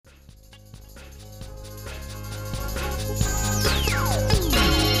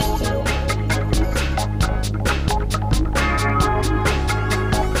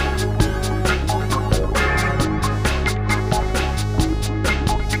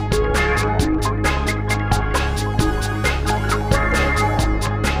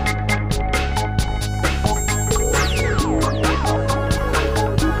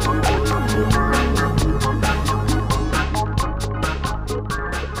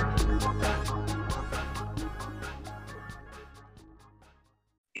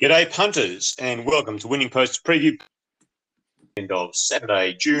G'day punters and welcome to Winning Post's preview end of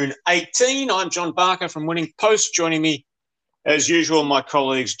Saturday, June 18. I'm John Barker from Winning Post. Joining me as usual, my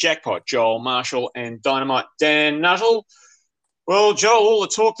colleagues Jackpot, Joel Marshall and Dynamite Dan Nuttall. Well, Joel, all the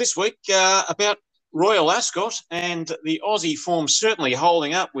talk this week about Royal Ascot and the Aussie form certainly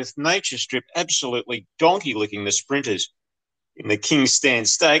holding up with Nature Strip absolutely donkey-licking the sprinters in the King's Stand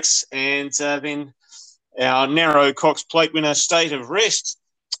Stakes, and then our narrow Cox Plate winner State of Rest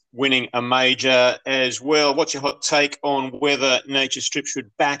winning a major as well. What's your hot take on whether Nature Strip should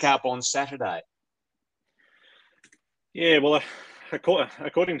back up on Saturday? Yeah, well,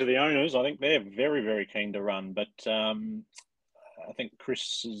 according to the owners, I think they're very, very keen to run. But I think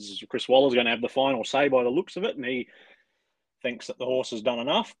Chris Waller's going to have the final say by the looks of it, and he thinks that the horse has done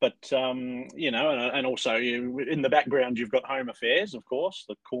enough. But, and also in the background, you've got Home Affairs, of course,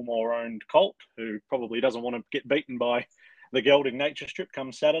 the Coolmore-owned colt, who probably doesn't want to get beaten by the gelding Nature Strip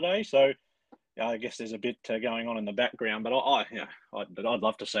come Saturday. So I guess there's a bit going on in the background, but I'd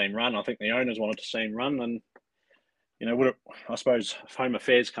love to see him run. I think the owners wanted to see him run, and I suppose if Home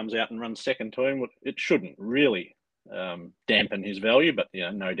Affairs comes out and runs second to him, it shouldn't really dampen his value, but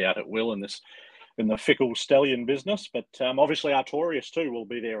no doubt it will in the fickle stallion business. But obviously Artorias too will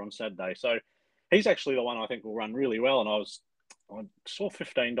be there on Saturday, so he's actually the one I think will run really well. And I saw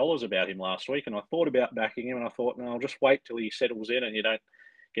 $15 about him last week, and I thought about backing him, and I thought, no, I'll just wait till he settles in and you don't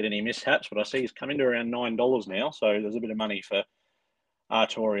get any mishaps. But I see he's come into around $9 now, so there's a bit of money for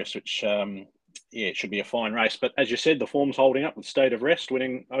Artorias, which it should be a fine race. But as you said, the form's holding up with State of Rest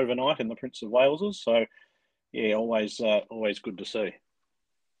winning overnight in the Prince of Wales's, so yeah, always good to see.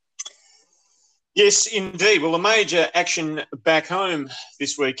 Yes, indeed. Well, the major action back home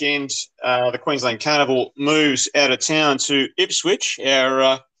this weekend, the Queensland Carnival moves out of town to Ipswich.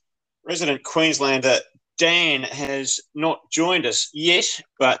 Our resident Queenslander, Dan, has not joined us yet,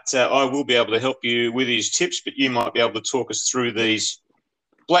 but I will be able to help you with his tips, but you might be able to talk us through these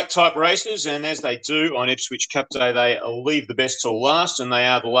black type races. And as they do on Ipswich Cup Day, they leave the best till last, and they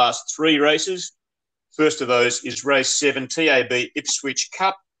are the last three races. First of those is race 7, TAB Ipswich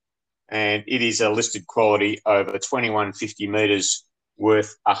Cup, and it is a listed quality over 2150 metres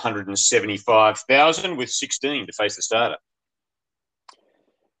worth 175,000 with 16 to face the starter.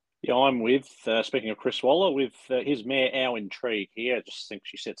 Yeah, I'm with, speaking of Chris Waller, with his mare, Our Intrigue here. I just think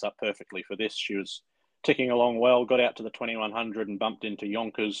she sets up perfectly for this. She was ticking along well, got out to the 2100 and bumped into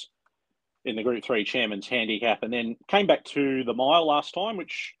Yonkers in the Group 3 Chairman's Handicap, and then came back to the mile last time,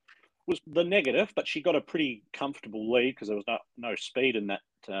 which was the negative, but she got a pretty comfortable lead because there was no speed in that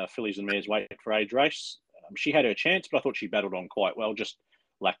fillies and mares weight for age race. She had her chance, but I thought she battled on quite well, just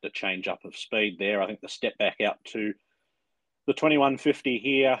lacked a change up of speed there. I think the step back out to the 2150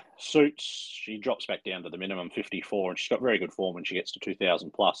 here suits. She drops back down to the minimum 54, and she's got very good form when she gets to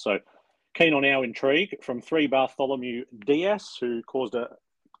 2000 plus. So keen on Our Intrigue from 3 Bartholomew Diaz, who caused a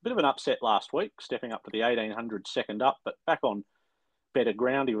bit of an upset last week, stepping up to the 1800 second up, but back on better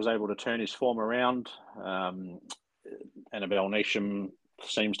ground. He was able to turn his form around. Annabelle Neesham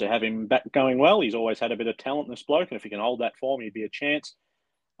seems to have him back going well. He's always had a bit of talent, this bloke, and if he can hold that form, he'd be a chance.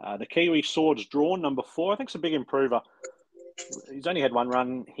 The Kiwi Swords Drawn, number 4, I think it's a big improver. He's only had one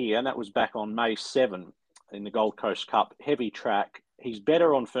run here, and that was back on May 7 in the Gold Coast Cup. Heavy track. He's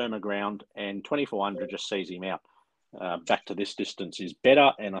better on firmer ground, and 2400 just sees him out. Back to this distance is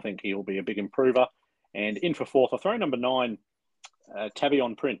better, and I think he'll be a big improver. And in for 4th, I throw number 9,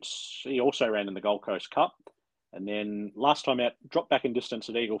 Tavion Prince. He also ran in the Gold Coast Cup. And then last time out, dropped back in distance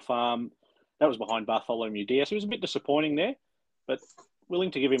at Eagle Farm. That was behind Bartholomew Diaz. He was a bit disappointing there, but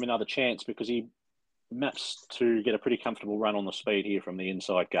willing to give him another chance because he maps to get a pretty comfortable run on the speed here from the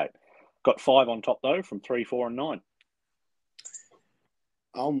inside gate. Got 5 on top, though, from 3, 4 and 9.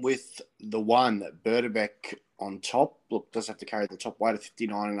 I'm with the 1, Berdebeck on top. Look, does have to carry the top weight of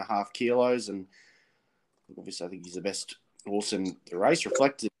 59.5 kilos. And obviously, I think he's the best horse in the race,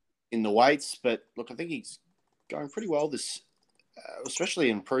 reflected in the weights. But look, I think he's going pretty well this, especially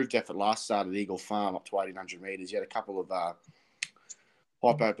improved effort last start at Eagle Farm up to 1800 metres. He had a couple of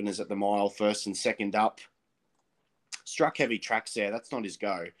pipe openers at the mile, first and second up. Struck heavy tracks there. That's not his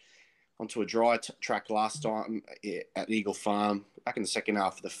go. Onto a dry track last time at Eagle Farm, back in the second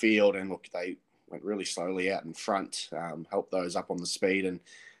half of the field. And look, they went really slowly out in front, helped those up on the speed. And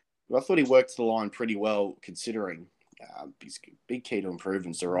I thought he worked the line pretty well considering. He's a big key to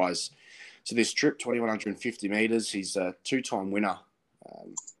improvements to rise to this trip, 2150 metres. He's a 2-time winner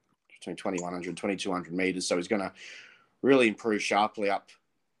between 2100 and 2200 metres. So he's going to really improve sharply up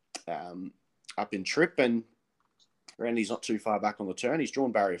in trip. And Randy's not too far back on the turn. He's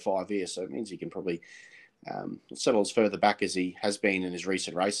drawn barrier 5 here, so it means he can probably Settles further back as he has been in his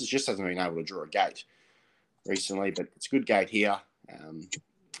recent races. Just hasn't been able to draw a gate recently, but it's a good gate here.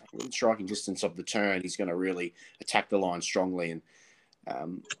 Within striking distance of the turn, he's going to really attack the line strongly and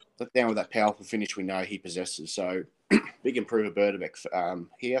let down with that powerful finish we know he possesses. So big improver Berdebeck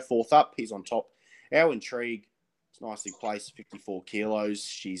here. Fourth up, he's on top. Our Intrigue is nicely placed, 54 kilos.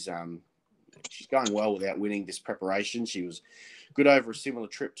 She's going well without winning this preparation. She was good over a similar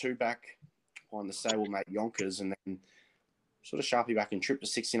trip two back on the stablemate Yonkers, and then sort of sharply back in trip to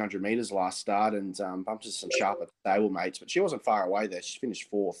 1,600 metres last start and bumped into some sharper stablemates, but she wasn't far away there. She finished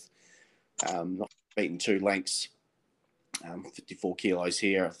fourth, not beaten 2 lengths, 54 kilos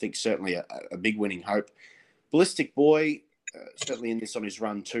here. I think certainly a big winning hope. Ballistic Boy, certainly in this on his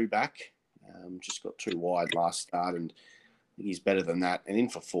run two back, just got too wide last start, and I think he's better than that. And in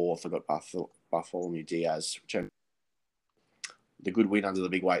for fourth, I've got Bartholomew Diaz, which the good win under the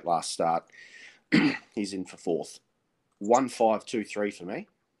big weight last start. He's in for fourth. 1-5-2-3 for me.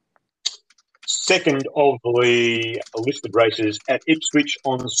 Second of the listed races at Ipswich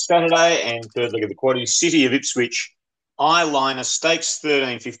on Saturday, and third leg of the quaddy, City of Ipswich, Eyeliner Stakes,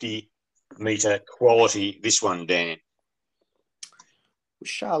 1350 metre quality. This one, Dan. With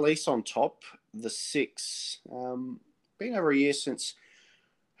Charlize on top, the 6. Been over a year since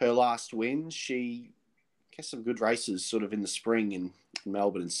her last win. She had some good races sort of in the spring in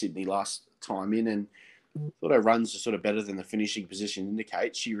Melbourne and Sydney last time in, and thought her runs are sort of better than the finishing position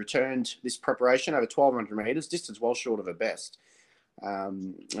indicates. She returned this preparation over 1,200 metres, distance well short of her best,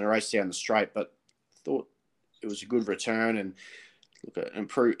 in a race down the straight, but thought it was a good return. And look,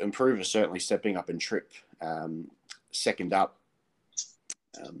 improver certainly stepping up in trip. Second up,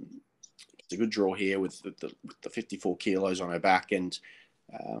 it's a good draw here with the 54 kilos on her back, and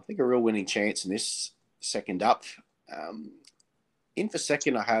I think a real winning chance in this second up. In for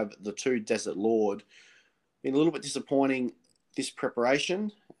second, I have the 2 Desert Lord. Been a little bit disappointing this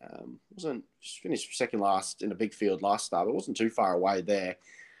preparation. Wasn't finished second last in a big field last start, but wasn't too far away there.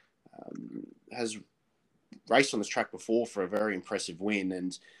 Has raced on this track before for a very impressive win,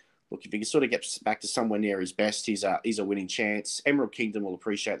 and look, if he can sort of get back to somewhere near his best, he's a winning chance. Emerald Kingdom will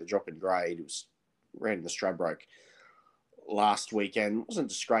appreciate the drop in grade. It was ran in the Stradbroke last weekend. Wasn't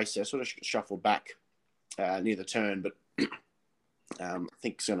disgraced there, sort of shuffled back near the turn, but I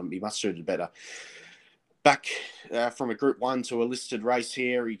think it's going to be much suited better. Back from a Group 1 to a listed race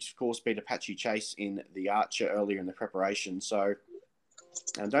here. He, of course, beat Apache Chase in the Archer earlier in the preparation. So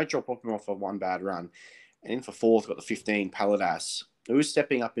don't drop him off of one bad run. And in for fourth, got the 15 Paladas, who is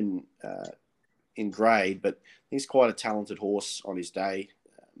stepping up in grade, but he's quite a talented horse on his day.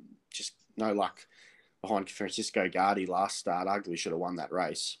 Just no luck behind Francisco Gardi last start. Arguably should have won that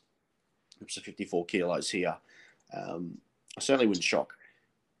race. It was 54 kilos here. I certainly wouldn't shock.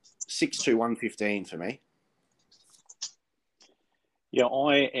 6-1-15 for me. Yeah,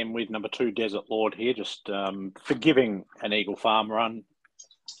 I am with number 2, Desert Lord here, just forgiving an Eagle Farm run,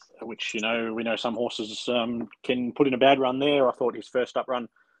 which, we know some horses can put in a bad run there. I thought his first up run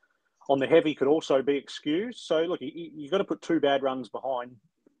on the heavy could also be excused. So, look, you've got to put 2 bad runs behind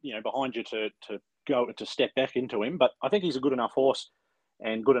you to step back into him. But I think he's a good enough horse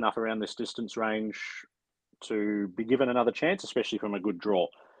and good enough around this distance range to be given another chance, especially from a good draw.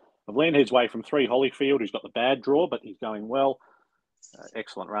 I've landed his way from 3 Holyfield, who's got the bad draw, but he's going well.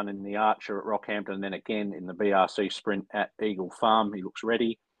 Excellent run in the Archer at Rockhampton, and then again in the BRC Sprint at Eagle Farm. He looks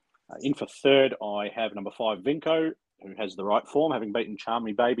ready. In for third, I have number 5, Vinco, who has the right form, having beaten Charm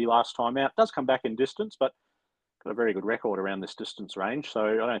Me Baby last time out. Does come back in distance, but got a very good record around this distance range, so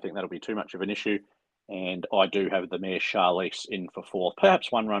I don't think that'll be too much of an issue. And I do have the mare Charlize in for fourth.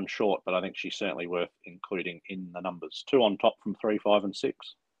 Perhaps 1 run short, but I think she's certainly worth including in the numbers. 2 on top from 3, 5 and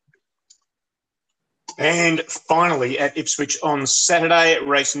 6. And finally, at Ipswich on Saturday,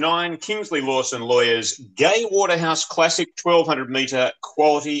 race 9, Kingsley Lawson Lawyers Gay Waterhouse Classic, 1,200 metre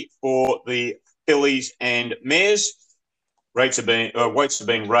quality for the fillies and mares. Weights have been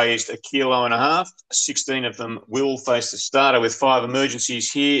raised 1.5 kilos. 16 of them will face the starter with 5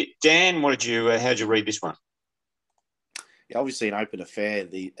 emergencies here. Dan, how'd you read this one? Yeah, obviously an open affair.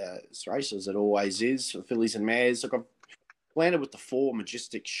 The race, as it always is, for the fillies and mares. Look, I've landed with the 4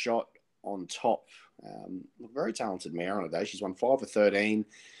 Majestic Shot on top. Very talented mare on a day. She's won 5 of 13.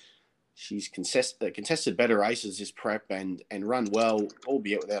 She's contested better races this prep and run well,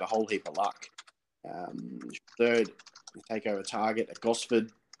 albeit without a whole heap of luck. Third takeover target at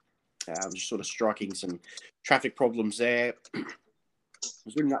Gosford. Just sort of striking some traffic problems there.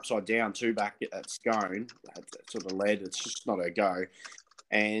 Was ridden upside down too back at Scone. That sort of led. It's just not her go.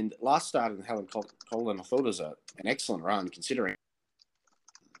 And last start in Helen Collin, I thought it was an excellent run considering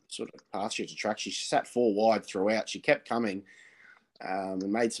sort of path she had to track. She sat 4 wide throughout. She kept coming and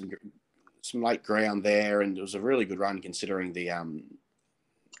made some late ground there, and it was a really good run considering the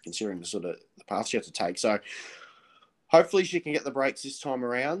sort of the path she had to take. So hopefully she can get the breaks this time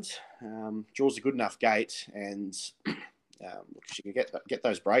around. Draws a good enough gate, and she can get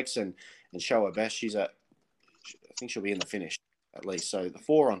those breaks and show her best. I think she'll be in the finish at least. So the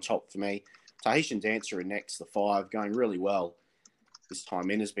 4 on top for me. Tahitian Dancer in next, the 5, going really well this time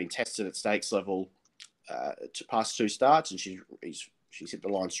in, has been tested at stakes level to past 2 starts, and she's hit the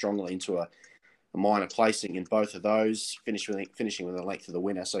line strongly into a minor placing in both of those, finishing with the length of the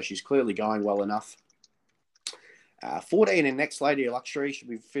winner. So she's clearly going well enough. 14 in next, Lady of Luxury, should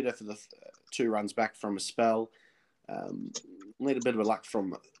be fitter for the 2 runs back from a spell. Need a bit of luck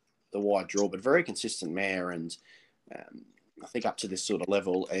from the wide draw, but very consistent mare, and I think up to this sort of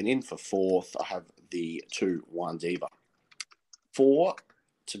level. And in for 4th, I have the 2 One Diva. 4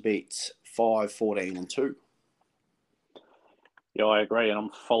 to beat 5, 14 and 2. Yeah, I agree, and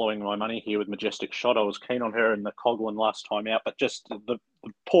I'm following my money here with Majestic Shot. I was keen on her in the Coghlan last time out, but just the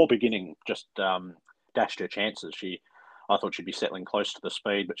poor beginning just dashed her chances. I thought she'd be settling close to the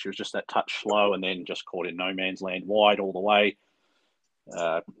speed, but she was just that touch slow, and then just caught in no man's land wide all the way.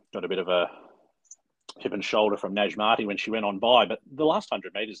 Got a bit of a hip and shoulder from Naj Marty when she went on by, but the last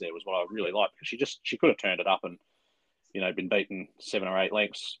 100 metres there was what I really liked, because she could have turned it up and been beaten 7 or 8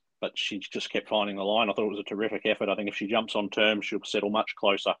 lengths, but she just kept finding the line. I thought it was a terrific effort. I think if she jumps on term, she'll settle much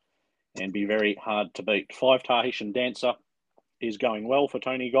closer and be very hard to beat. 5 Tahitian Dancer is going well for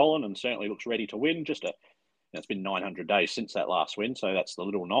Tony Gollan and certainly looks ready to win. It's been 900 days since that last win, so that's the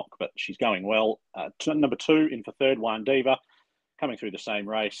little knock, but she's going well. Number 2 in for 3rd, One Diva, coming through the same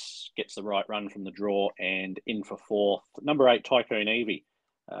race, gets the right run from the draw, and in for 4th. Number 8, Tycoon Evie,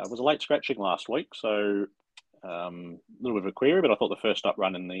 was a late scratching last week, so a little bit of a query, but I thought the first up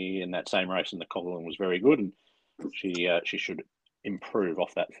run in that same race in the Coghlan was very good, and she should improve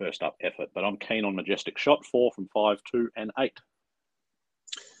off that first up effort. But I'm keen on Majestic Shot, 4 from 5, 2 and 8.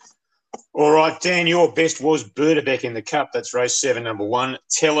 All right, Dan, your best was Berdebeck in the Cup. That's race 7, number 1.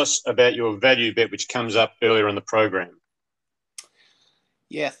 Tell us about your value bet, which comes up earlier in the program.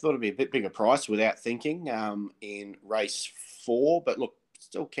 Yeah, I thought it'd be a bit bigger price without thinking in race 4, but look,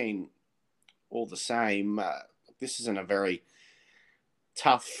 still keen all the same. This isn't a very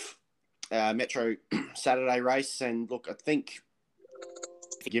tough Metro Saturday race, and look, I think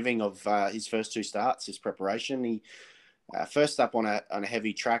giving of his first 2 starts, his preparation, he first up on a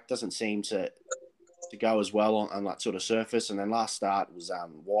heavy track doesn't seem to go as well on that sort of surface, and then last start was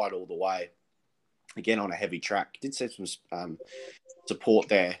wide all the way, again on a heavy track. Did see some support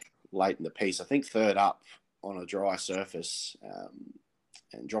there late in the piece. I think 3rd up on a dry surface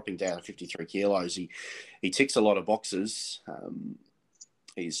and dropping down to 53 kilos. He ticks a lot of boxes.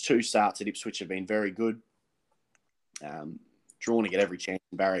 His 2 starts at Ipswich have been very good. Drawn to get every chance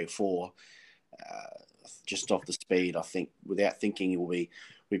in barrier 4. Just off the speed, I think, without thinking, it will be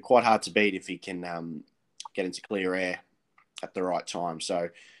quite hard to beat if he can get into clear air at the right time. So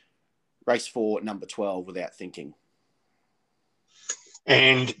race 4, number 12, without thinking.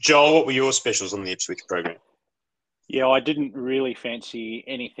 And Joel, what were your specials on the Ipswich program? Yeah, I didn't really fancy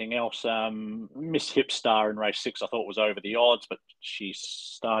anything else. Miss Hipstar in race 6, I thought was over the odds, but she's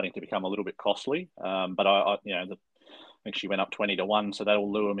starting to become a little bit costly. But I think she went up 20 to 1, so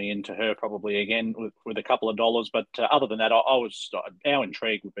that'll lure me into her probably again with a couple of dollars. But other than that, Our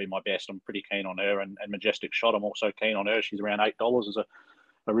Intrigue would be my best. I'm pretty keen on her, and Majestic Shot, I'm also keen on her. She's around $8 is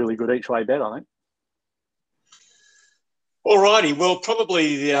a really good each way bet, I think. All righty. Well,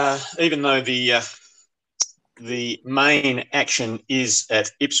 probably even though the main action is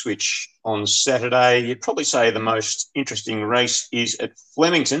at Ipswich on Saturday, you'd probably say the most interesting race is at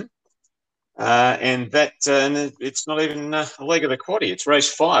Flemington. And it's not even a leg of the quaddie. It's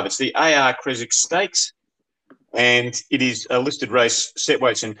race 5. It's the AR Creswick Stakes. And it is a listed race, set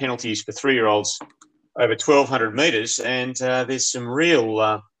weights and penalties for 3-year-olds over 1,200 metres. And there's some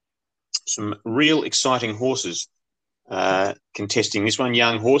real exciting horses contesting this one,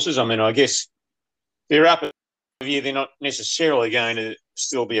 young horses. I mean, I guess they're up at the year. They're not necessarily going to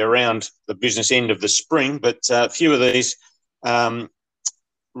still be around the business end of the spring, but a few of these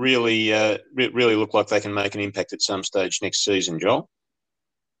really look like they can make an impact at some stage next season, Joel.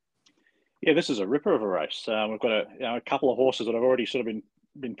 Yeah, this is a ripper of a race. We've got a couple of horses that have already sort of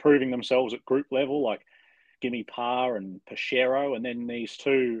been proving themselves at group level, like Gimme Par and Pachero, and then these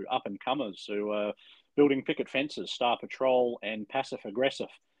 2 up-and-comers who are building picket fences, Star Patrol and Passive Aggressive.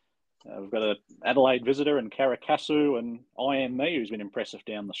 We've got an Adelaide Visitor and Caracassu and I Am Me, who's been impressive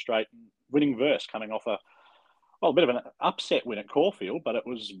down the straight. Winning Verse coming off well, a bit of an upset win at Caulfield, but it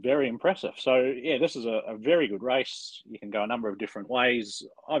was very impressive. So, yeah, this is a very good race. You can go a number of different ways.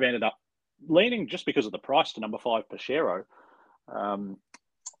 I've ended up leaning, just because of the price, to number 5, Pachero. I'm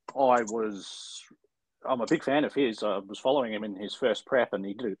a big fan of his. I was following him in his first prep, and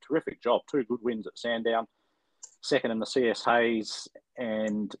he did a terrific job. 2 good wins at Sandown, second in the CS Hayes,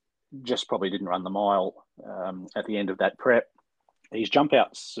 and just probably didn't run the mile at the end of that prep. His jump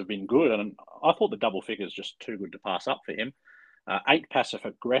outs have been good, and I thought the double figures just too good to pass up for him. 8 Passive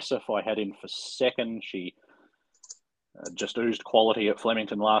Aggressive, I had in for second. She just oozed quality at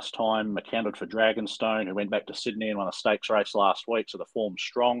Flemington last time. Accounted for Dragonstone, who went back to Sydney and won a stakes race last week, so the form's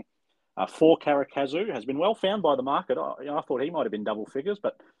strong. 4 Karakazu has been well found by the market. I thought he might have been double figures,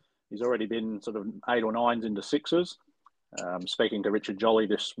 but he's already been sort of 8 or 9s into 6s. Speaking to Richard Jolly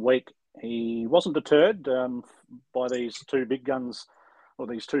this week, he wasn't deterred by these 2 big guns, or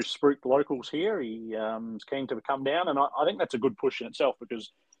these 2 spruiked locals here. He is keen to come down, and I think that's a good push in itself,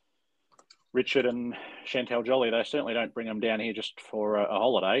 because Richard and Chantal Jolly, they certainly don't bring them down here just for a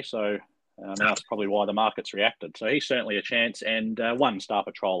holiday. So that's probably why the market's reacted. So he's certainly a chance. And 1 Star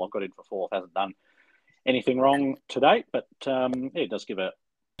Patrol, I've got in for 4th, hasn't done anything wrong to date, but it does give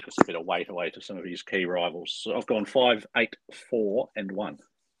just a bit of weight away to some of his key rivals. So I've gone 5, 8, 4, and 1.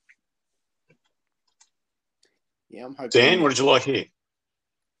 Yeah, I'm hoping. Dan, what did you like here?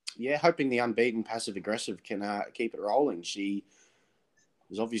 Yeah, hoping the unbeaten Passive Aggressive can keep it rolling. She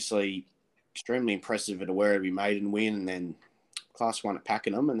was obviously extremely impressive at a Werribee maiden win, and then Class 1 at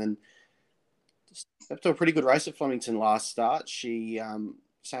Pakenham, and then after a pretty good race at Flemington last start, she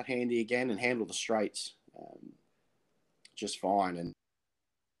sat handy again and handled the straights just fine. And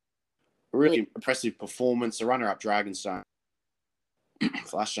a really impressive performance. The runner-up Dragonstone,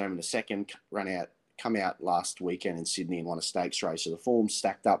 Flash Home in the second, come out last weekend in Sydney and won a stakes race. So the form's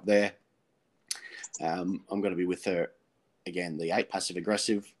stacked up there. I'm going to be with her again. The 8 Passive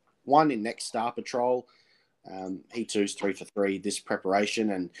Aggressive, 1 in Next Star Patrol. He too's 3 for 3 this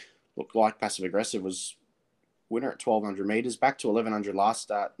preparation, and looked like Passive Aggressive was winner at 1,200 metres, back to 1,100 last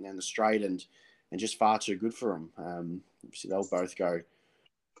start down the straight, and just far too good for them. Obviously, they'll both go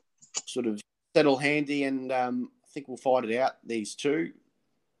sort of settle handy, and I think we'll fight it out, these 2.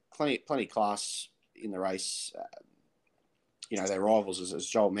 Plenty class in the race. Their rivals, as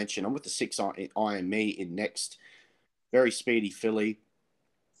Joel mentioned. I'm with the 6 I Am Me in Next. Very speedy filly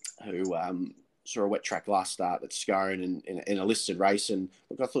who saw a wet track last start at Scone in a listed race, and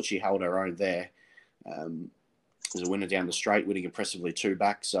look, I thought she held her own there. As a winner down the straight, winning impressively 2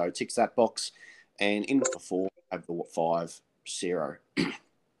 back, so ticks that box. And in for 4, I have the 5 0.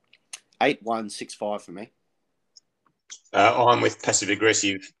 8 1 6 5 for me. I'm with Passive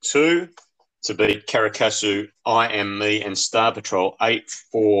Aggressive 2 to beat Karakasu, I Am Me, and Star Patrol 8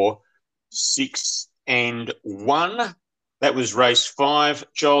 4 6 and 1. That was race 5.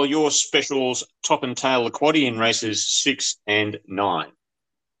 Joel, your specials, top and tail, the quaddie in races 6 and 9.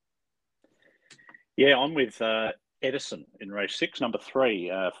 Yeah, I'm with Edison in race 6, number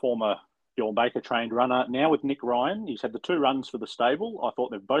 3, former Bjorn Baker trained runner. Now with Nick Ryan. He's had the 2 runs for the stable. I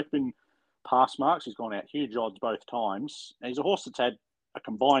thought they've both been pass marks. He's gone out huge odds both times. And he's a horse that's had a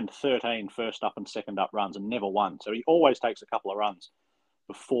combined 13 first up and second up runs and never won. So he always takes a couple of runs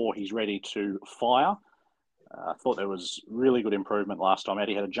before he's ready to fire. I thought there was really good improvement last time out.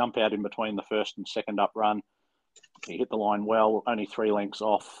 He had a jump out in between the first and second up run. He hit the line well, only 3 lengths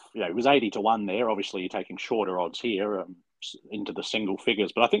off. It was 80 to 1 there. Obviously, you're taking shorter odds here into the single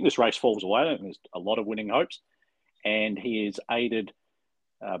figures. But I think this race falls away. I think there's a lot of winning hopes. And he is aided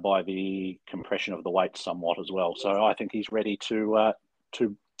by the compression of the weight somewhat as well. So I think he's ready to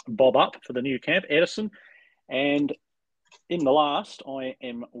bob up for the new camp, Edison. And in the last, I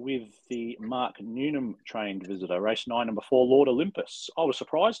am with the Mark Newnham trained visitor, race 9, number 4, Lord Olympus. I was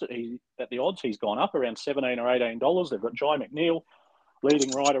surprised at the odds. He's gone up around $17 or $18. They've got Jai McNeil,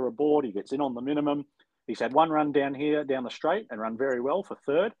 leading rider aboard. He gets in on the minimum. He's had 1 run down the straight, and run very well for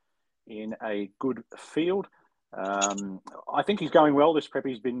 3rd in a good field. I think he's going well this prep.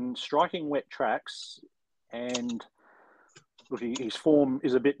 He's been striking wet tracks, and look, his form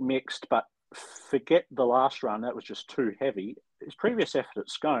is a bit mixed, but forget the last run. That was just too heavy. His previous effort at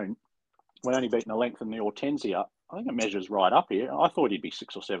Scone, when only beaten a length in the Hortensia, I think it measures right up here. I thought he'd be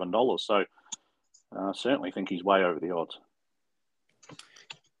 $6 or $7, so I certainly think he's way over the odds.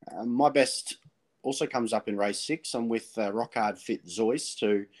 My best also comes up in race 6. I'm with Rock Hard Fit Zeus,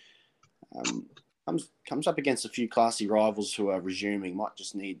 who comes up against a few classy rivals who are resuming, might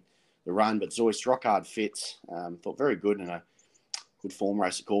just need the run. But Zeus, Rock Hard Fit, thought very good in a good form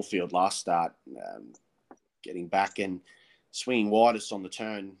race at Caulfield last start, getting back and swinging widest on the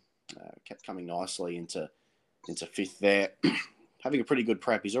turn, kept coming nicely into into fifth there. Having a pretty good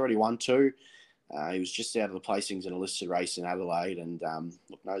prep. He's already won 2. He was just out of the placings in a listed race in Adelaide and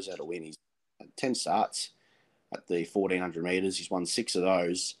knows how to win. He's had 10 starts at the 1,400 metres. He's won 6 of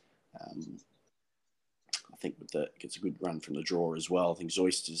those. I think gets a good run from the draw as well. I think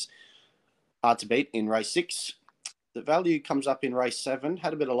Zoist is hard to beat in race 6. The value comes up in race 7.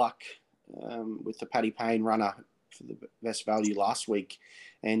 Had a bit of luck with the Paddy Payne runner for the best value last week,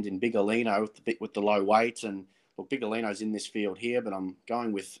 and in Bigolino with the low weight. And look, Bigolino's in this field here, but I'm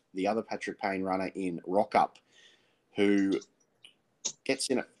going with the other Patrick Payne runner in Rock Up, who gets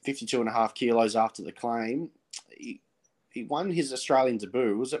in at 52.5 kilos after the claim. He won his Australian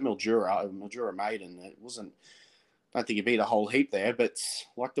debut. It was at Mildura Maiden. It wasn't. I don't think he beat a whole heap there, but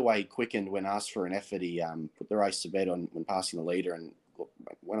like the way he quickened when asked for an effort, he put the race to bed when passing the leader and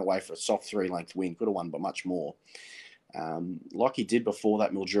went away for a soft 3-length win. Could have won by much more. Like he did before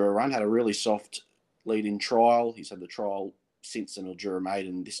that Mildura run, had a really soft lead-in trial. He's had the trial since the Mildura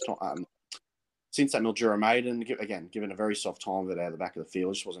Maiden. Since that Mildura Maiden, again, given a very soft time of it out of the back of the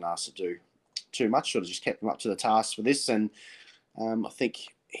field, just wasn't asked to do too much. Sort of just kept him up to the task for this, and I think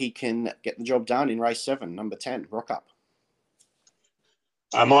he can get the job done in race 7, number 10, Rock Up.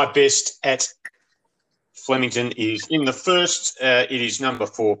 My best at Flemington is in the first. It is number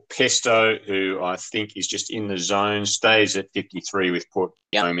 4, Pesto, who I think is just in the zone, stays at 53 with Port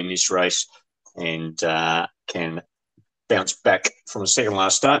Home in this race, and can bounce back from a second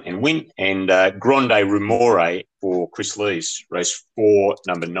last start and win. And Grande Rumore for Chris Lees, race 4,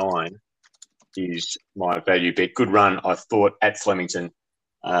 number 9, is my value bet. Good run, I thought, at Flemington.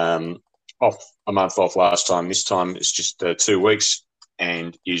 Off a month off last time. This time it's just 2 weeks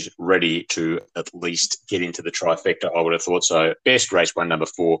and is ready to at least get into the trifecta. I would have thought so. Best race 1, number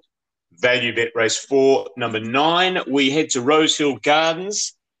 4. Value bet race 4, number 9. We head to Rosehill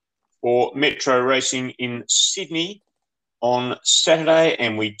Gardens for Metro Racing in Sydney on Saturday,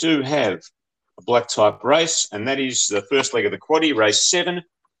 and we do have a black type race, and that is the first leg of the quaddie, race 7,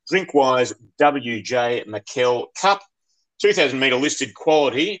 Drinkwise WJ McKell Cup, 2,000 metre listed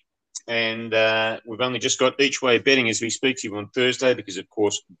quality, and we've only just got each way betting as we speak to you on Thursday because, of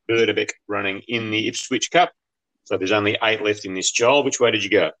course, Berdebeck running in the Ipswich Cup, so there's only 8 left in this, Joel. Which way did you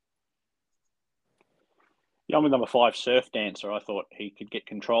go? Yeah, I'm with number 5, Surf Dancer. I thought he could get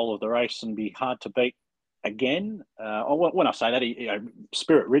control of the race and be hard to beat again. When I say that,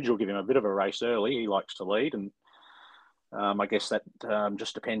 Spirit Ridge will give him a bit of a race early. He likes to lead, and I guess that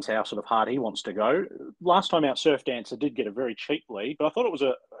just depends how sort of hard he wants to go. Last time out, Surf Dancer did get a very cheap lead, but I thought it was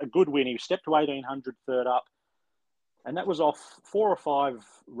a good win. He stepped to 1,800 third up, and that was off 4 or 5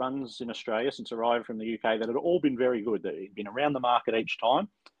 runs in Australia since arriving from the UK that had all been very good. That he'd been around the market each time.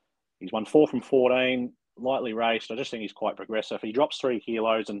 He's won 4 from 14, lightly raced. I just think he's quite progressive. He drops 3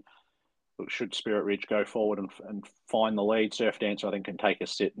 kilos, and should Spirit Ridge go forward and find the lead, Surf Dancer, I think, can take a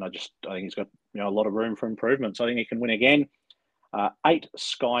sit. And I think he's got a lot of room for improvement. So I think he can win again. 8,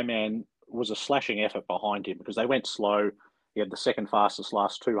 Skyman was a slashing effort behind him because they went slow. He had the second fastest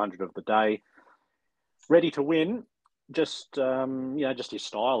last 200 of the day. Ready to win. Just his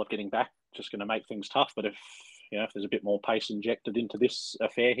style of getting back, just going to make things tough. But if there's a bit more pace injected into this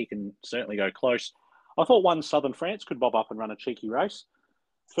affair, he can certainly go close. I thought 1, Southern France, could bob up and run a cheeky race.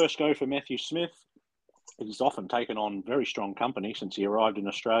 First go for Matthew Smith. He's often taken on very strong company since he arrived in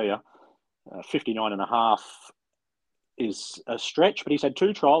Australia. 59.5 is a stretch, but he's had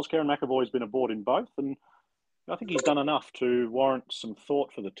 2 trials. Karen McAvoy's been aboard in both, and I think he's done enough to warrant some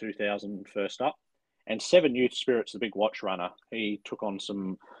thought for the 2,000 first up. And 7, Youth Spirit's the big watch runner. He took on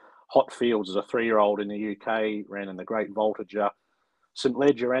some hot fields as a 3-year-old in the UK, ran in the Great Voltager, St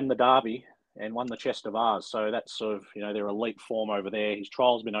Ledger and the Derby, and won the Chest of Ours. So that's sort of, their elite form over there. His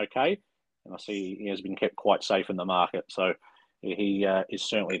trial's been okay, and I see he has been kept quite safe in the market. So he is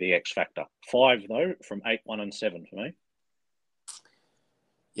certainly the X factor. 5, though, from 8, 1 and 7 for me.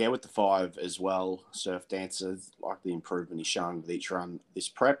 Yeah, with the 5 as well, Surf Dancer, like the improvement he's shown with each run this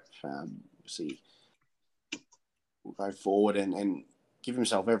prep. Obviously, will go forward and give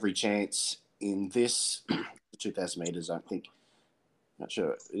himself every chance in this. The 2,000 metres, I think, not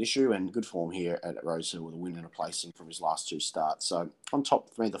sure an issue, and good form here at Rosehill with a win and a placing from his last 2 starts. So on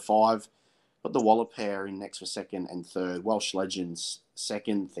top for me, the 5. Got the Waller pair in next for 2nd and 3rd. Welsh Legends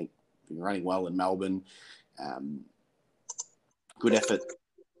 2nd. I think been running well in Melbourne. Good effort.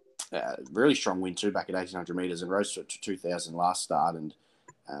 Really strong win too back at 1,800 metres and rose to 2,000 last start. And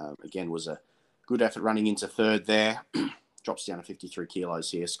again was a good effort running into 3rd there. Drops down to 53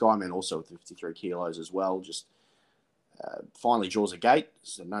 kilos here. Skyman also with 53 kilos as well. Just finally draws a gate.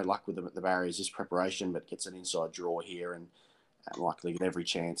 So no luck with them at the barriers this preparation, but gets an inside draw here and likely with every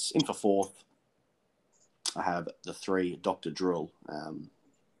chance. In for 4th. I have the 3, Dr. Drill,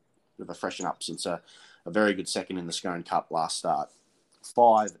 with a freshen up since a very good second in the Scone Cup last start.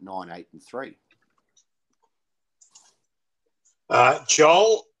 5, 9, 8, and 3.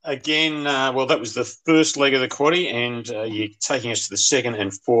 Joel, again, well, that was the first leg of the quaddie, and you're taking us to the second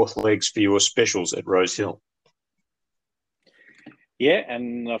and fourth legs for your specials at Rose Hill. Yeah,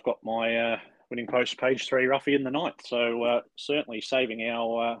 and I've got my winning post page 3 roughie in the ninth. So certainly saving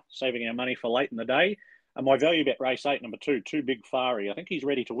our money for late in the day. And my value bet race 8, number 2, Too Big Fari. I think he's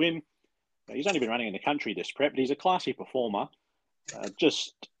ready to win. He's only been running in the country this prep, but he's a classy performer.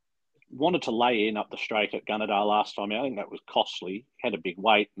 Just wanted to lay in up the straight at Gunnedah last time. I think that was costly. Had a big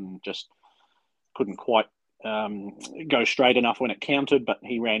weight and just couldn't quite go straight enough when it counted, but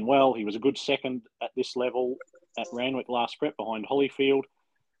he ran well. He was a good second at this level at Randwick last prep behind Hollyfield.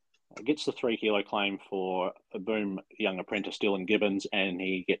 Gets the 3 kilo claim for a boom young apprentice Dylan Gibbons, and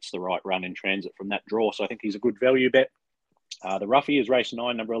he gets the right run in transit from that draw. So I think he's a good value bet. The roughie is race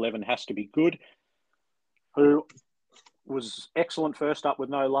 9, number 11, Has to Be Good, who was excellent first up with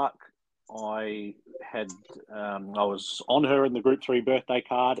no luck. I was on her in the Group 3 birthday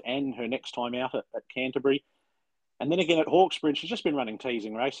card and her next time out at Canterbury. And then again at Hawkesbury, she's just been running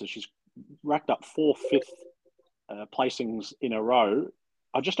teasing races. She's racked up 4 fifth placings in a row.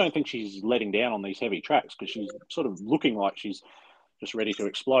 I just don't think she's letting down on these heavy tracks because she's sort of looking like she's just ready to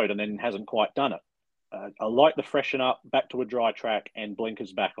explode and then hasn't quite done it. I like the freshen up, back to a dry track, and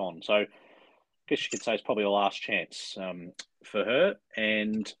blinkers back on. So I guess you could say it's probably the last chance for her.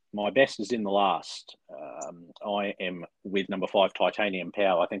 And my best is in the last. I am with number 5, Titanium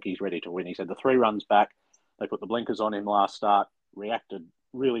Power. I think he's ready to win. He's had the 3 runs back. They put the blinkers on him last start, reacted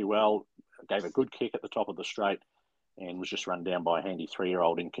really well, gave a good kick at the top of the straight, and was just run down by a handy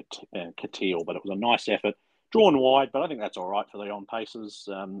 3-year-old in Catil. But it was a nice effort. Drawn wide, but I think that's all right for the on-paces.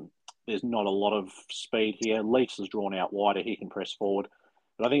 There's not a lot of speed here. Leafs is drawn out wider. He can press forward.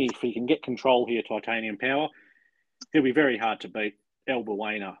 But I think if he can get control here, Titanium Power, he'll be very hard to beat. El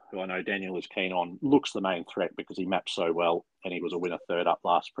Buena, who I know Daniel is keen on, looks the main threat because he maps so well, and he was a winner third up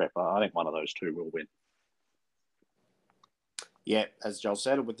last prep. I think one of those 2 will win. Yeah, as Joel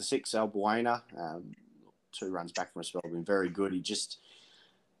said, with the 6, El Buena, 2 runs back from a spell, been very good. He just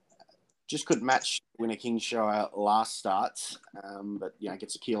couldn't match Winner Kingshire last start, but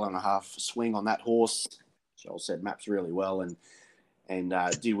gets 1.5 kilo swing on that horse. Joel said maps really well and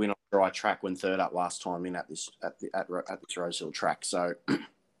did win on a dry track when third up last time in at this Rose Hill track. So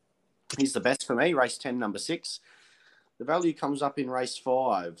he's the best for me. Race 10, number 6. The value comes up in race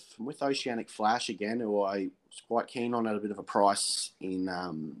 5 with Oceanic Flash again, who I was quite keen on at a bit of a price in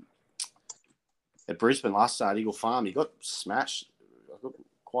at Brisbane last start, Eagle Farm. He got smashed. I got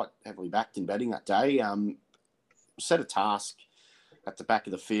quite heavily backed in betting that day. Set a task at the back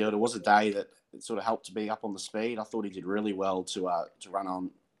of the field. It was a day that it sort of helped to be up on the speed. I thought he did really well to run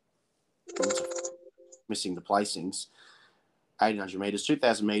on, missing the placings. 1,800 metres,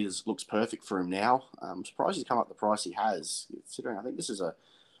 2,000 metres looks perfect for him now. I'm surprised he's come up the price he has, considering I think this is a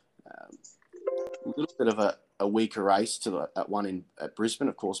little bit of a weaker race to that one at Brisbane.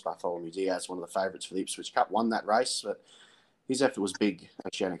 Of course, Bartholomew Diaz, one of the favourites for the Ipswich Cup, won that race, but his effort was big.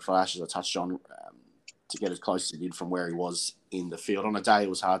 Oceanic Flash, as I touched on, to get as close as he did from where he was in the field. On a day it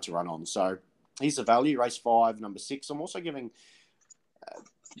was hard to run on. So he's the value, race 5, number 6. I'm also giving,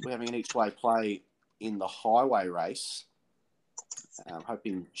 we're having an each way play in the highway race. I'm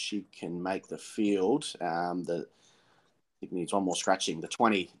hoping she can make the field. I think needs one more scratching. The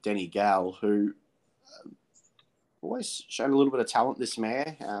 20, Denny Gal, who always shown a little bit of talent, this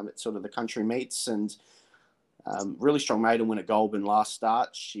mare, at sort of the country meets, and really strong maiden win at Goulburn last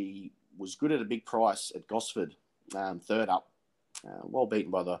start. She was good at a big price at Gosford, third up. Well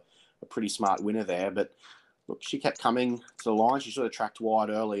beaten by a pretty smart winner there. But look, she kept coming to the line. She sort of tracked wide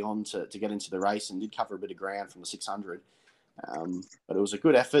early on to get into the race and did cover a bit of ground from the 600. But it was a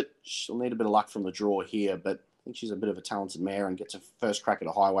good effort. She'll need a bit of luck from the draw here, but I think she's a bit of a talented mare and gets a first crack at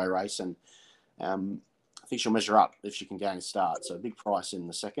a highway race. And I think she'll measure up if she can gain a start. So a big price in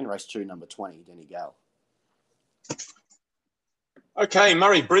the second. Race 2, number 20, Denny Gale. Okay,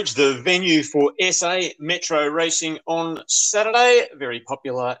 Murray Bridge, the venue for SA Metro Racing on Saturday. Very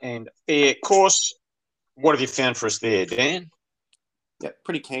popular and fair course. What have you found for us there, Dan? Yeah,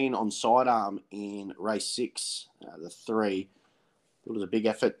 pretty keen on sidearm in race 6, the 3. It was a big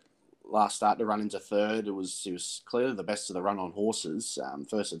effort last start to run into third. He was clearly the best of the run on horses.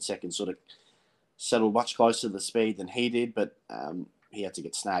 First and second sort of settled much closer to the speed than he did, but he had to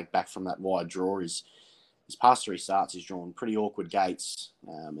get snagged back from that wide draw. His past 3 starts, he's drawn pretty awkward gates.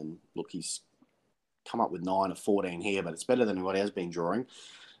 And look, he's come up with 9 of 14 here, but it's better than what he has been drawing.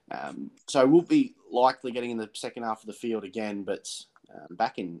 So we'll be likely getting in the second half of the field again, but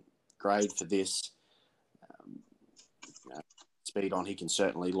back in grade for this. Speed on, he can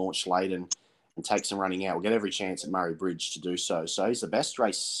certainly launch late and take some running out. We'll get every chance at Murray Bridge to do so. So he's the best.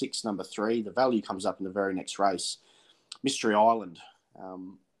 Race 6, number 3. The value comes up in the very next race. Mystery Island,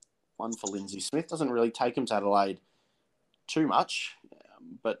 one for Lindsay Smith. Doesn't really take him to Adelaide too much,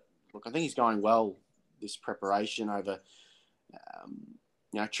 but look, I think he's going well this preparation over,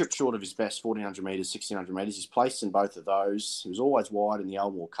 trip short of his best, 1,400 metres, 1,600 metres. He's placed in both of those. He was always wide in the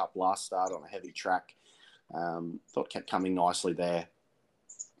Elmore Cup last start on a heavy track. Thought kept coming nicely there.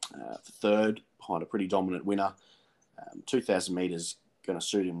 For third, behind a pretty dominant winner. 2,000 metres going to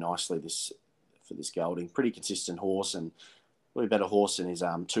suit him nicely for this gelding. Pretty consistent horse, and really better horse than his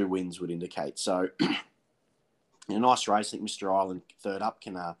 2 wins would indicate. So, in a nice race, I think Mr. Island, third up,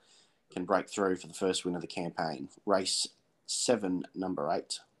 can break through for the first win of the campaign. Race 7, number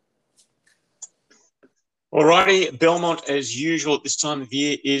 8. Alrighty, Belmont, as usual at this time of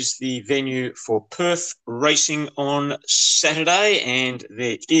year, is the venue for Perth racing on Saturday, and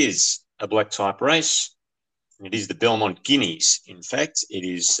there is a black type race. It is the Belmont Guineas. In fact, it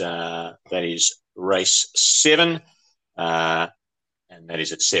is that is race 7, and that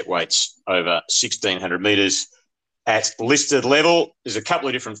is at set weights over 1,600 metres at listed level. There's a couple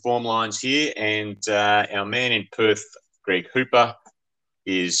of different form lines here, and our man in Perth, Greg Hooper,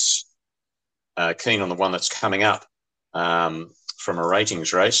 is keen on the one that's coming up from a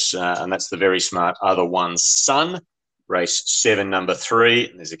ratings race, and that's the very smart Other One Son, race 7, number 3.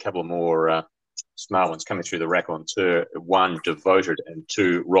 And there's a couple of more smart ones coming through the rack on tour. 1, Devoted, and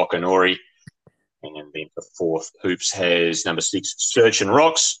 2, Rockanori. And then the fourth Hoops has number 6, Search and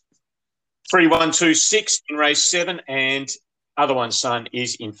Rocks. 3, 1, 2, 6 in race 7, and Other One Son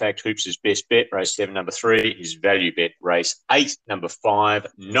is, in fact, Hoops' best bet. Race 7, number 3, his value bet. Race 8, number 5,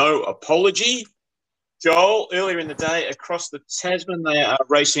 No Apology. Joel, earlier in the day, across the Tasman, they are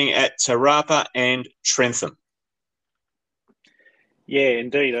racing at Tarapa and Trentham. Yeah,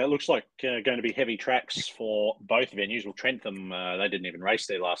 indeed. It looks like going to be heavy tracks for both venues. Well, Trentham, they didn't even race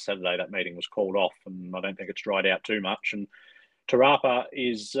there last Saturday. That meeting was called off, and I don't think it's dried out too much. And Tarapa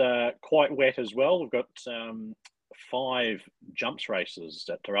is quite wet as well. We've got 5 jumps races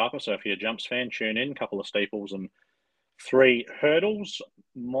at Tarapa. So if you're a jumps fan, tune in. A couple of steeples and 3 hurdles.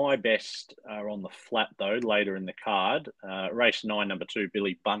 My best are on the flat, though, later in the card. Race 9, number 2,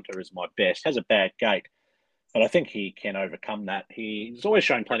 Billy Bunter is my best. Has a bad gate, but I think he can overcome that. He's always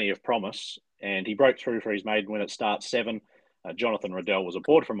shown plenty of promise, and he broke through for his maiden win at start 7. Jonathan Riddell was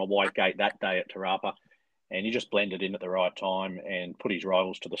aboard from a wide gate that day at Tarapa, and he just blended in at the right time and put his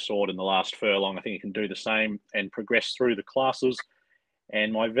rivals to the sword in the last furlong. I think he can do the same and progress through the classes.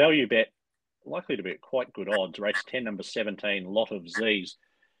 And my value bet, likely to be at quite good odds, race 10, number 17, Lot of Z's.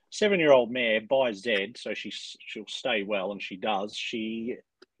 7-year-old mare by Z, so she'll stay well, and she does. She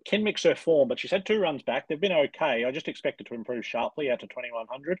can mix her form, but she's had 2 runs back. They've been okay. I just expect her to improve sharply out to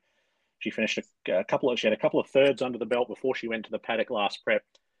 2,100. She finished she had a couple of thirds under the belt before she went to the paddock last prep.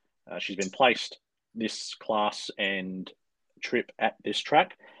 She's been placed this class and trip at this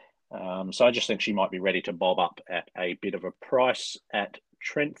track. So I just think she might be ready to bob up at a bit of a price at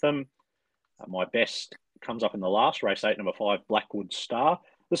Trentham. My best comes up in the last, race 8, number 5, Blackwood Star.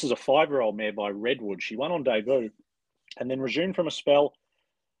 This is a 5-year-old mare by Redwood. She won on debut and then resumed from a spell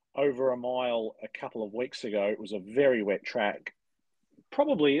over a mile a couple of weeks ago. It was a very wet track.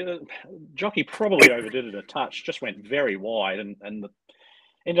 Jockey probably overdid it a touch, just went very wide and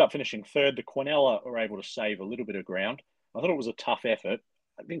ended up finishing 3rd. The Quinella were able to save a little bit of ground. I thought it was a tough effort.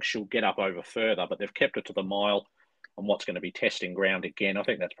 I think she'll get up over further, but they've kept her to the mile on what's going to be testing ground again. I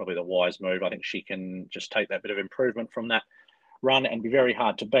think that's probably the wise move. I think she can just take that bit of improvement from that run and be very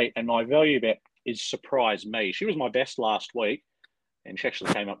hard to beat. And my value bet is Surprise Me. She was my best last week, and she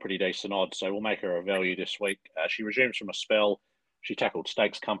actually came up pretty decent odds, so we'll make her a value this week. She resumes from a spell. She tackled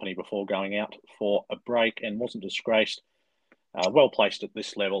Stakes Company before going out for a break and wasn't disgraced. Well placed at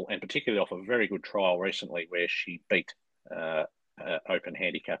this level, and particularly off a very good trial recently where she beat open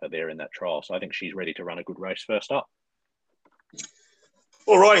handicapper there in that trial. So I think she's ready to run a good race first up.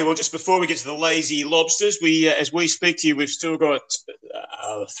 All righty. Well, just before we get to the Lazy Lobsters, as we speak to you, we've still got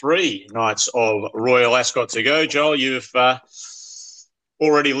 3 nights of Royal Ascot to go. Joel, you've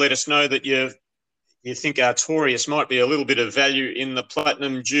already let us know that you think Artorias might be a little bit of value in the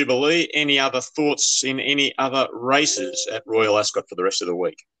Platinum Jubilee. Any other thoughts in any other races at Royal Ascot for the rest of the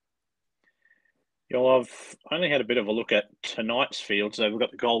week? Yeah, well, I've only had a bit of a look at tonight's field. So we've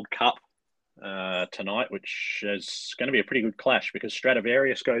got the Gold Cup tonight, which is going to be a pretty good clash because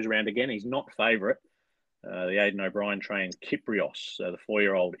Stradivarius goes around again. He's not favourite. The Aidan O'Brien trained Kyprios, the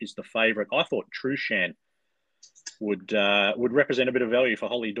 4-year-old, is the favourite. I thought Trushan would represent a bit of value for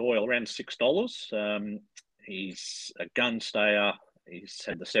Holly Doyle, around $6. He's a gun stayer. He's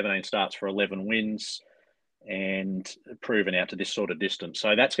had the 17 starts for 11 wins and proven out to this sort of distance.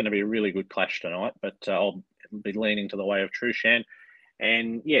 So that's going to be a really good clash tonight, but I'll be leaning to the way of Trushan.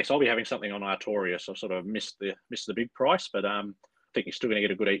 And yes, I'll be having something on Artorias. I've sort of missed the big price, but I think you're still going to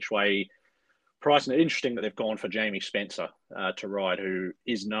get a good each way price. And it's interesting that they've gone for Jamie Spencer to ride, who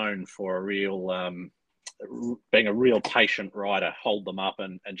is known for being a real patient rider, hold them up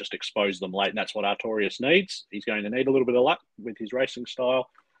and just expose them late. And that's what Artorias needs. He's going to need a little bit of luck with his racing style.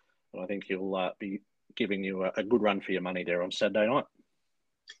 And I think he'll be giving you a good run for your money there on Saturday night.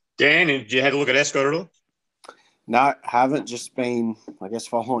 Dan, did you have a look at Ascot at all? No, haven't. Just been, I guess,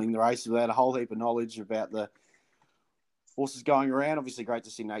 following the races without a whole heap of knowledge about the horses going around. Obviously, great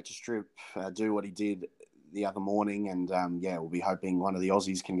to see Nature Strip do what he did the other morning. And, we'll be hoping one of the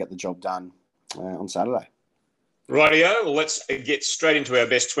Aussies can get the job done on Saturday. Rightio. Well, let's get straight into our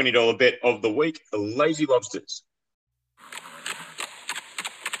best $20 bet of the week, the Lazy Lobsters.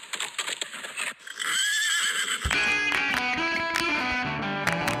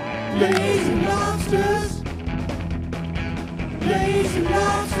 Lazy Lobsters. Lazy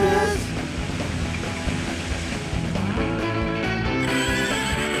Lobsters.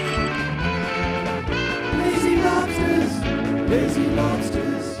 Lazy Lobsters. Lazy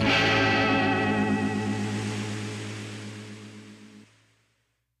Lobsters.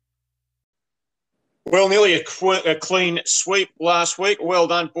 Well, nearly a clean sweep last week. Well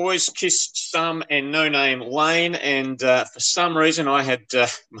done, boys. Kiss Some and No Name Lane. And for some reason, I had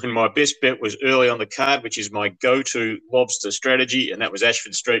my best bet was early on the card, which is my go-to lobster strategy, and that was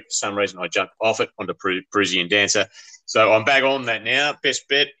Ashford Street. For some reason, I jumped off it onto Parisian Dancer. So I'm back on that now. Best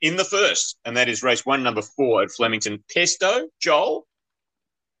bet in the first, and that is race 1, number 4 at Flemington. Pesto. Joel?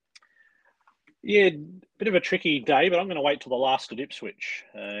 Yeah, bit of a tricky day, but I'm going to wait till the last at Ipswich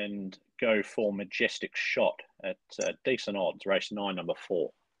and go for Majestic Shot at decent odds, race 9, number 4.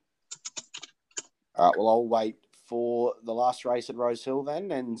 All right, well, I'll wait for the last race at Rose Hill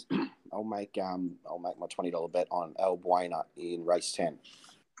then, and I'll make my $20 bet on El Buena in race 10.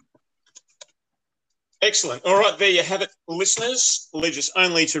 Excellent. All right, there you have it, listeners. Leaves us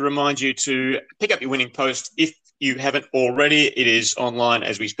only to remind you to pick up your winning post if you haven't already. It is online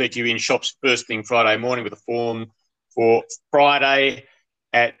as we speak to you in shops first thing Friday morning with a form for Friday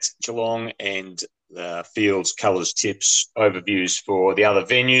at Geelong and fields, colours, tips, overviews for the other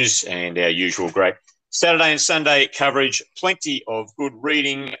venues and our usual great Saturday and Sunday coverage. Plenty of good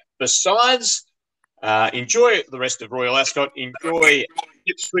reading besides. Enjoy the rest of Royal Ascot. Enjoy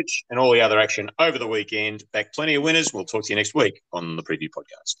Ipswich and all the other action over the weekend. Back plenty of winners. We'll talk to you next week on the Preview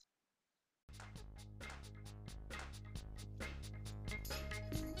Podcast.